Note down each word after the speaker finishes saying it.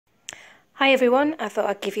Hi everyone, I thought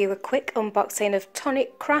I'd give you a quick unboxing of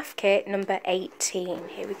Tonic Craft Kit number 18.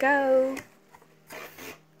 Here we go.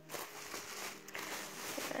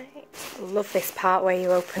 Right. I love this part where you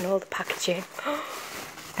open all the packaging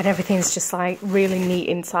and everything's just like really neat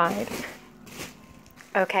inside.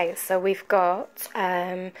 Okay, so we've got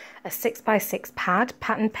a 6x6 pad,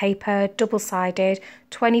 pattern paper, double-sided,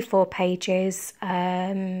 24 pages.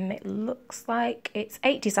 It looks like it's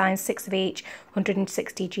 8 designs, 6 of each,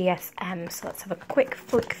 160 GSM. So let's have a quick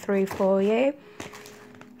flick through for you.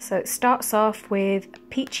 So it starts off with a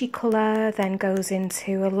peachy colour, then goes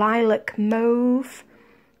into a lilac mauve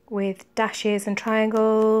with dashes and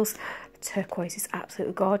triangles. Turquoise is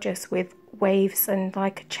absolutely gorgeous with waves and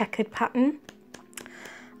like a checkered pattern.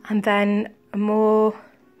 And then a more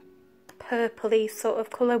purpley sort of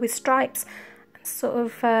colour with stripes and sort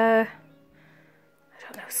of, I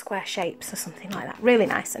don't know, square shapes or something like that. Really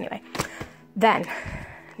nice anyway. Then,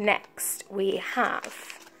 next we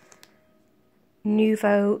have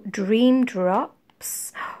Nouveau Dream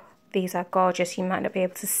Drops. These are gorgeous. You might not be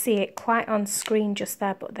able to see it quite on screen just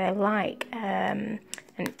there, but they're like an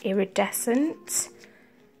iridescent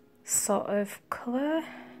sort of colour.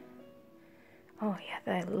 Oh yeah,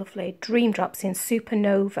 they're lovely. Dream Drops in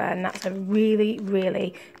Supernova, and that's a really,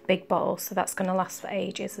 really big bottle, so that's going to last for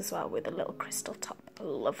ages as well with a little crystal top. I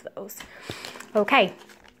love those. Okay,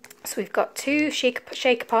 so we've got two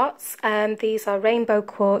shaker pots, and these are rainbow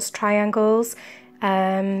quartz triangles.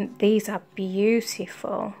 These are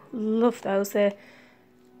beautiful. Love those. They're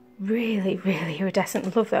really, really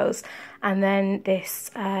iridescent. Love those. And then this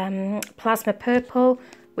plasma purple,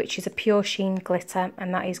 which is a pure sheen glitter,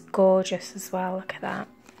 and that is gorgeous as well. Look at that.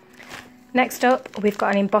 Next up, we've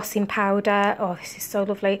got an embossing powder. Oh, this is so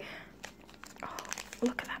lovely. Oh,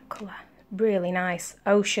 look at that colour. Really nice.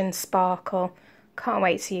 Ocean sparkle. Can't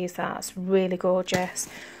wait to use that. It's really gorgeous.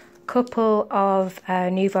 Couple of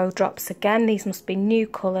Nouveau drops again. These must be new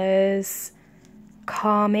colours.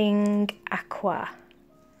 Calming Aqua.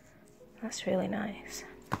 That's really nice.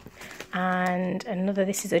 And another,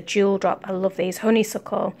 this is a jewel drop. I love these.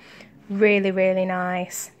 Honeysuckle. Really, really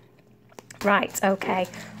nice. Right, okay.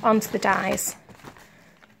 On to the dies.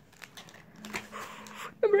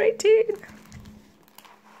 Number 18.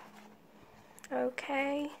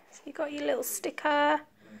 Okay. So you got your little sticker.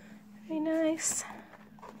 Very nice.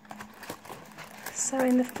 So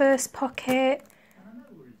in the first pocket.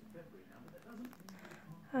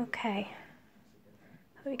 Okay.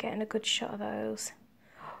 Are we getting a good shot of those?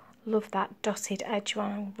 Love that dotted edge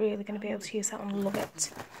one. I'm really going to be able to use that one. Love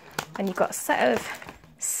it. And you've got a set of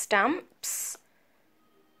stamps.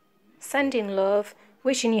 Sending love,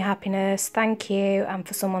 wishing you happiness, thank you, and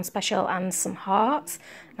for someone special, and some hearts.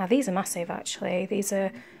 Now these are massive actually. These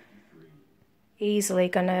are easily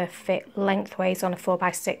going to fit lengthways on a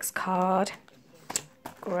 4x6 card.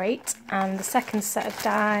 Great. And the second set of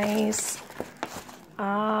dies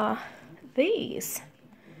are these.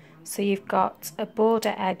 So you've got a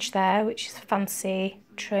border edge there, which is fancy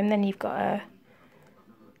trim. Then you've got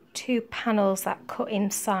two panels that cut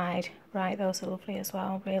inside. Right, those are lovely as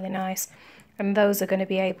well, really nice. And those are going to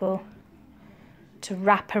be able to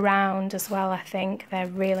wrap around as well, I think. They're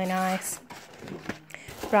really nice.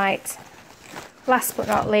 Right, last but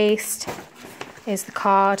not least is the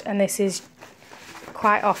card. And this is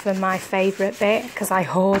quite often my favourite bit because I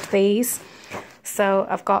hoard these. So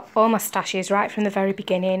I've got all my stashes right from the very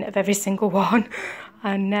beginning of every single one,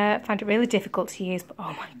 and find it really difficult to use, but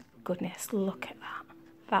oh my goodness, look at that.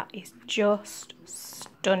 That is just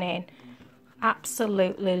stunning.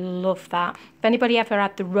 Absolutely love that. If anybody ever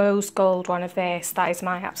had the rose gold one of this, that is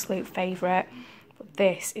my absolute favourite. But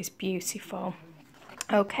this is beautiful.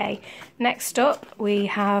 Okay, next up we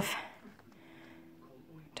have,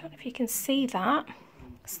 I don't know if you can see that,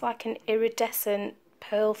 it's like an iridescent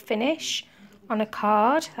pearl finish on a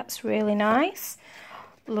card. That's really nice.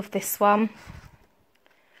 Love this one.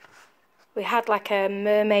 We had like a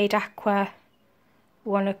mermaid aqua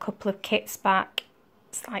one a couple of kits back.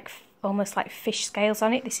 It's like almost like fish scales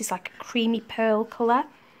on it. This is like a creamy pearl colour.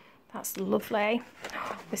 That's lovely.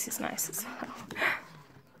 Oh, this is nice as well.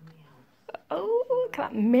 Oh, look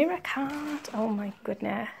at that mirror card. Oh my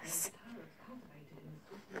goodness.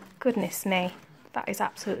 Goodness me. That is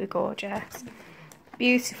absolutely gorgeous.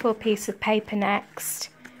 Beautiful piece of paper next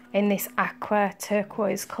in this aqua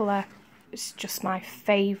turquoise colour. It's just my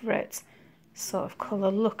favourite sort of colour.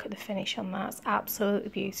 Look at the finish on that. It's absolutely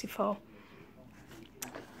beautiful.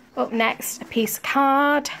 Up next, a piece of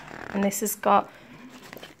card, and this has got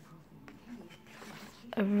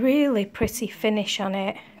a really pretty finish on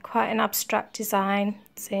it. Quite an abstract design.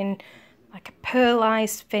 It's in like a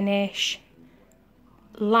pearlised finish.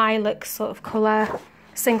 lilac sort of colour,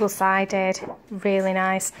 single-sided, really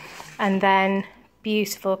nice. And then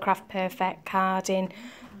beautiful Craft Perfect card in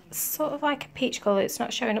sort of like a peach colour. It's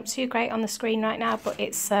not showing up too great on the screen right now, but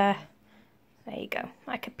it's there you go,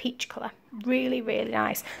 like a peach colour. Really, really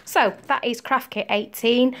nice. So that is Craft Kit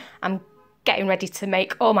 18. I'm getting ready to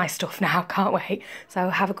make all my stuff now, can't wait. So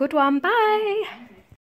have a good one, bye.